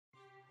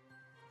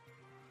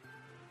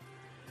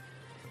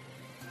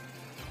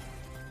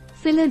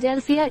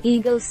Philadelphia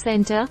Eagles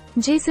center,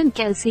 Jason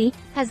Kelce,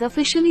 has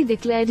officially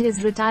declared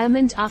his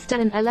retirement after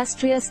an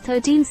illustrious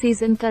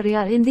 13-season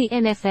career in the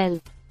NFL.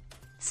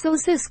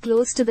 Sources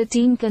close to the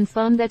team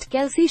confirm that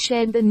Kelce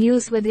shared the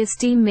news with his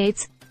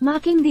teammates,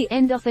 marking the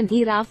end of an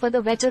era for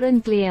the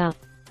veteran player.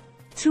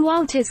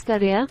 Throughout his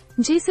career,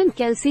 Jason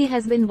Kelce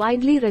has been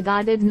widely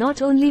regarded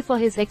not only for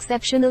his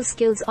exceptional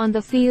skills on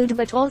the field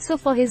but also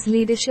for his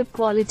leadership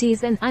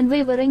qualities and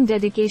unwavering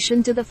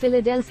dedication to the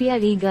Philadelphia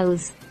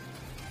Eagles.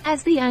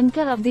 As the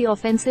anchor of the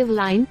offensive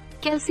line,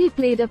 Kelce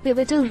played a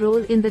pivotal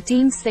role in the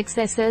team's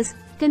successes,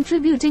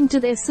 contributing to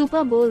their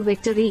Super Bowl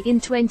victory in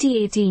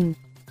 2018.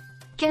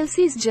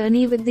 Kelce's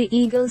journey with the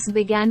Eagles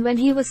began when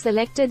he was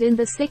selected in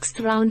the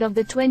 6th round of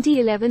the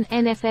 2011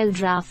 NFL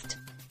Draft.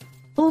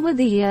 Over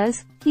the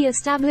years, he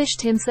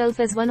established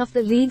himself as one of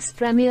the league's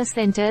premier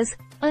centers,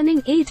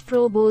 earning 8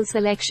 Pro Bowl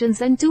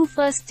selections and 2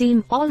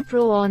 first-team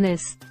All-Pro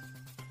honors.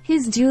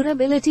 His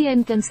durability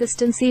and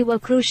consistency were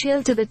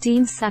crucial to the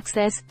team's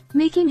success,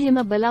 making him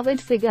a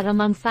beloved figure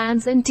among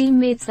fans and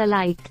teammates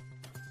alike.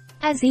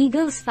 As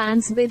Eagles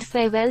fans bid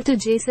farewell to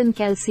Jason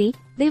Kelce,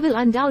 they will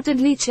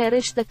undoubtedly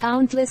cherish the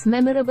countless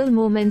memorable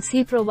moments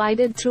he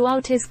provided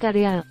throughout his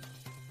career.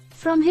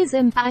 From his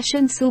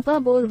impassioned Super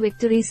Bowl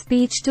victory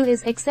speech to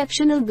his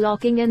exceptional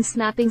blocking and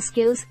snapping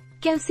skills,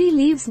 Kelce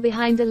leaves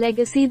behind a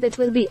legacy that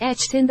will be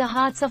etched in the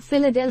hearts of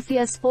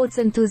Philadelphia sports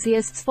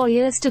enthusiasts for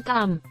years to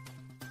come.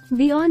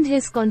 Beyond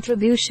his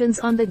contributions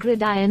on the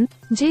gridiron,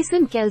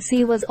 Jason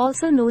Kelce was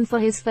also known for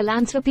his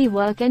philanthropy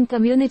work and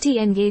community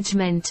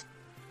engagement.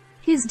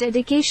 His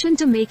dedication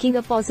to making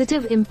a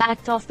positive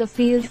impact off the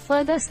field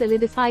further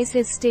solidifies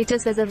his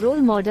status as a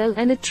role model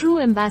and a true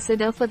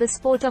ambassador for the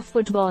sport of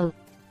football.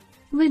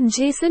 With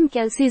Jason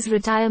Kelce's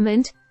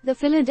retirement, the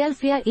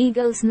Philadelphia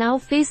Eagles now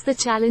face the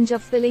challenge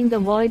of filling the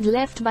void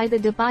left by the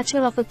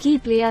departure of a key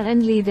player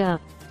and leader.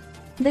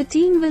 The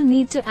team will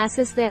need to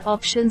assess their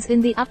options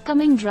in the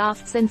upcoming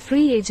drafts and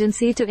free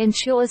agency to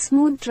ensure a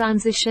smooth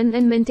transition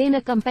and maintain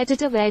a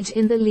competitive edge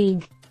in the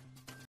league.